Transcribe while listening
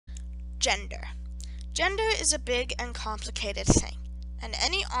Gender. Gender is a big and complicated thing, and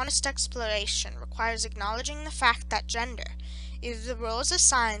any honest exploration requires acknowledging the fact that gender, either the roles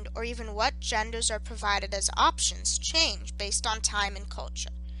assigned or even what genders are provided as options, change based on time and culture.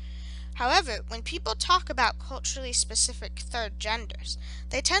 However, when people talk about culturally specific third genders,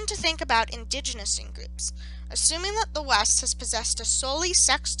 they tend to think about indigenous groups, assuming that the West has possessed a solely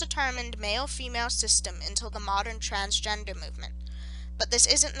sex-determined male-female system until the modern transgender movement. But this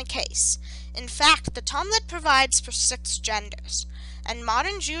isn't the case. In fact, the Talmud provides for 6 genders, and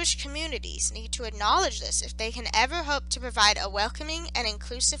modern Jewish communities need to acknowledge this if they can ever hope to provide a welcoming and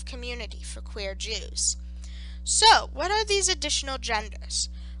inclusive community for queer Jews. So, what are these additional genders?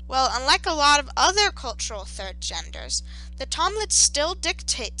 Well, unlike a lot of other cultural third genders, the Talmud still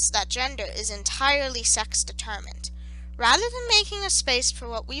dictates that gender is entirely sex-determined. Rather than making a space for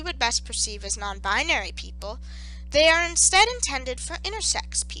what we would best perceive as non-binary people, they are instead intended for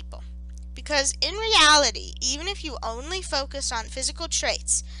intersex people. Because in reality, even if you only focus on physical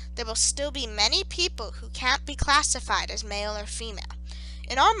traits, there will still be many people who can't be classified as male or female.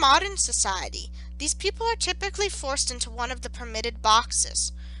 In our modern society, these people are typically forced into one of the permitted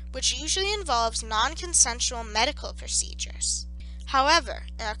boxes, which usually involves non-consensual medical procedures. However,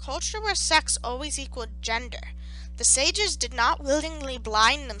 in a culture where sex always equaled gender, the sages did not willingly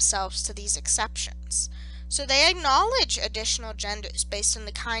blind themselves to these exceptions. So they acknowledge additional genders based on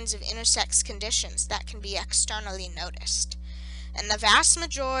the kinds of intersex conditions that can be externally noticed. And the vast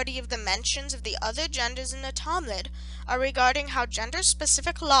majority of the mentions of the other genders in the Talmud are regarding how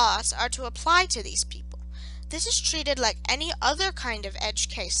gender-specific laws are to apply to these people. This is treated like any other kind of edge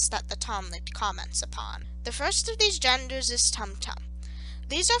case that the Talmud comments upon. The first of these genders is tumtum.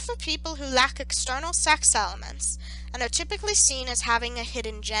 These are for people who lack external sex elements and are typically seen as having a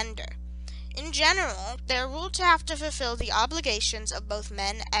hidden gender. In general, they are ruled to have to fulfill the obligations of both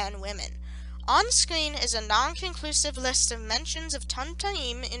men and women. On screen is a non-conclusive list of mentions of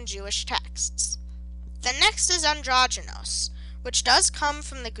tumtumim in Jewish texts. The next is androgynos, which does come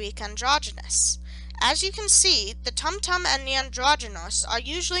from the Greek androgynous. As you can see, the tumtum and the androgynos are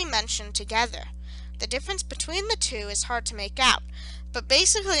usually mentioned together. The difference between the two is hard to make out, but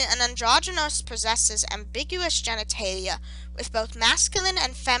basically an androgynous possesses ambiguous genitalia with both masculine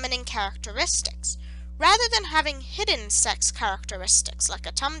and feminine characteristics, rather than having hidden sex characteristics like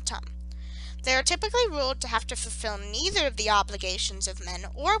a tumtum. They are typically ruled to have to fulfill neither of the obligations of men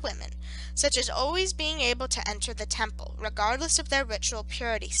or women, such as always being able to enter the temple, regardless of their ritual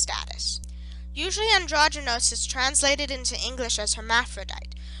purity status. Usually androgynous is translated into English as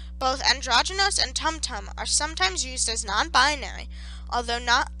hermaphrodite. Both androgynous and tumtum are sometimes used as non-binary, although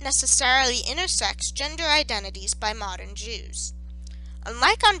not necessarily intersex gender identities by modern Jews.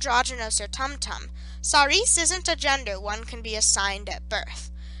 Unlike androgynous or tumtum, saris isn't a gender one can be assigned at birth.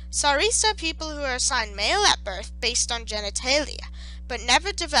 Saris are people who are assigned male at birth based on genitalia, but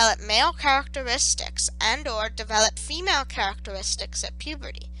never develop male characteristics and/or develop female characteristics at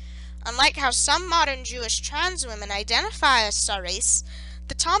puberty. Unlike how some modern Jewish trans women identify as saris,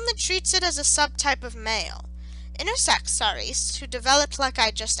 the Talmud treats it as a subtype of male. Intersex saris, who developed like I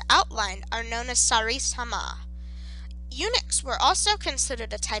just outlined, are known as saris hama. Eunuchs were also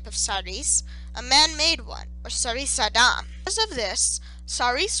considered a type of saris, a man-made one, or saris adam. Because of this,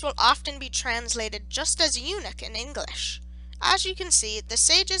 saris will often be translated just as eunuch in English. As you can see, the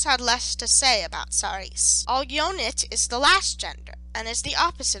sages had less to say about saris. Al-yonit is the last gender, and is the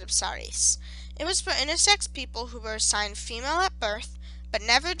opposite of saris. It was for intersex people who were assigned female at birth, but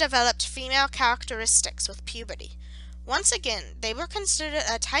never developed female characteristics with puberty. Once again, they were considered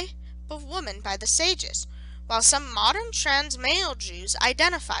a type of woman by the sages, while some modern trans male Jews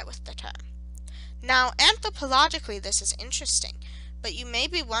identify with the term. Now, anthropologically this is interesting, but you may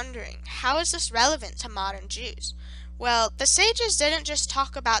be wondering, how is this relevant to modern Jews? Well, the sages didn't just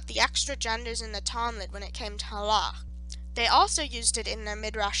talk about the extra genders in the Talmud when it came to halakha. They also used it in their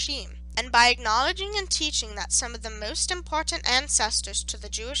midrashim. And by acknowledging and teaching that some of the most important ancestors to the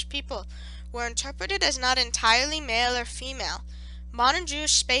Jewish people were interpreted as not entirely male or female, modern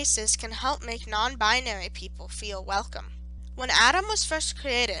Jewish spaces can help make non-binary people feel welcome. When Adam was first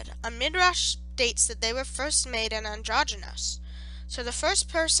created, a midrash states that they were first made an androgynous, so the first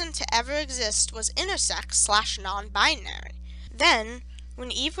person to ever exist was intersex/non-binary. Then,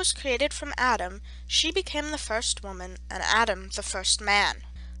 when Eve was created from Adam, she became the first woman and Adam the first man.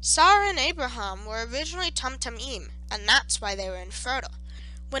 Sarah and Abraham were originally tumtumim, and that's why they were infertile.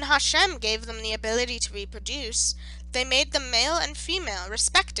 When Hashem gave them the ability to reproduce, they made them male and female,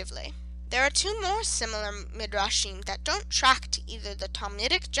 respectively. There are 2 more similar midrashim that don't track to either the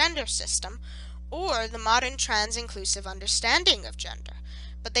Talmudic gender system or the modern trans-inclusive understanding of gender.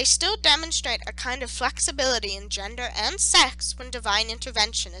 but they still demonstrate a kind of flexibility in gender and sex when divine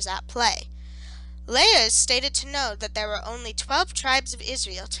intervention is at play. Leah is stated to know that there were only 12 tribes of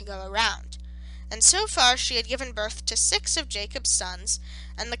Israel to go around, and so far she had given birth to 6 of Jacob's sons,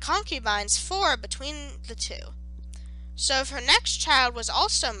 and the concubines 4 between the two. So if her next child was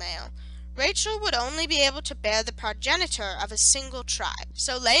also male, Rachel would only be able to bear the progenitor of a single tribe.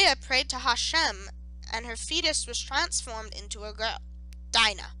 So Leah prayed to Hashem, and her fetus was transformed into a girl,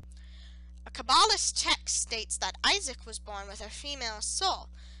 Dinah. A Kabbalist text states that Isaac was born with a female soul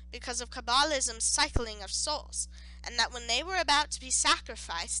because of Kabbalism's cycling of souls, and that when they were about to be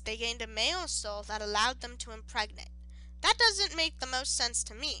sacrificed, they gained a male soul that allowed them to impregnate. That doesn't make the most sense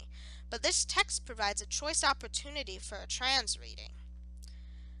to me, but this text provides a choice opportunity for a trans reading.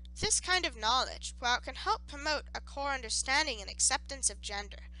 This kind of knowledge, while it can help promote a core understanding and acceptance of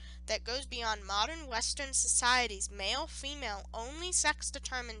gender that goes beyond modern Western society's male-female only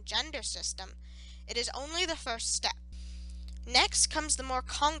sex-determined gender system, it is only the first step. Next comes the more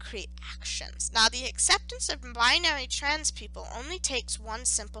concrete actions. Now, the acceptance of binary trans people only takes one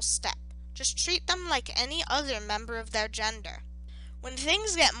simple step. Just treat them like any other member of their gender. When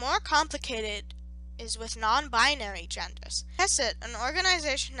things get more complicated is with non-binary genders. Hesed, an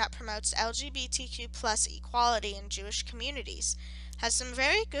organization that promotes LGBTQ+ equality in Jewish communities, has some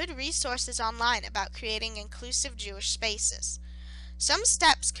very good resources online about creating inclusive Jewish spaces. Some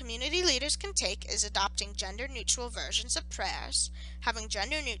steps community leaders can take is adopting gender-neutral versions of prayers, having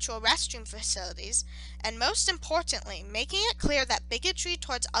gender-neutral restroom facilities, and most importantly, making it clear that bigotry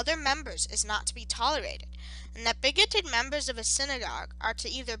towards other members is not to be tolerated, and that bigoted members of a synagogue are to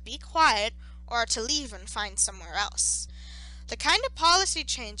either be quiet or are to leave and find somewhere else. The kind of policy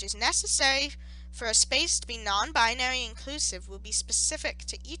changes necessary for a space to be non-binary inclusive will be specific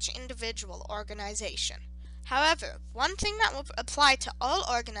to each individual organization. However, one thing that will apply to all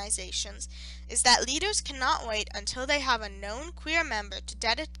organizations is that leaders cannot wait until they have a known queer member to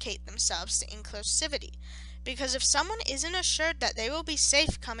dedicate themselves to inclusivity, because if someone isn't assured that they will be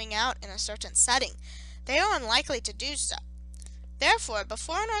safe coming out in a certain setting, they are unlikely to do so. Therefore,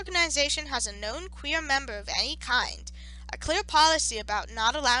 before an organization has a known queer member of any kind, a clear policy about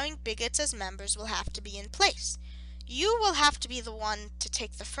not allowing bigots as members will have to be in place. You will have to be the one to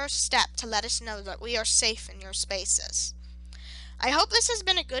take the first step to let us know that we are safe in your spaces. I hope this has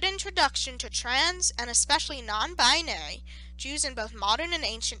been a good introduction to trans and especially non-binary Jews in both modern and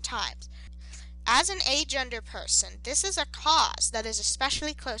ancient times. As an agender person, this is a cause that is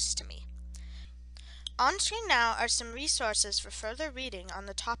especially close to me. On screen now are some resources for further reading on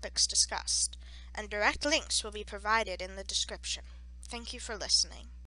the topics discussed, and direct links will be provided in the description. Thank you for listening.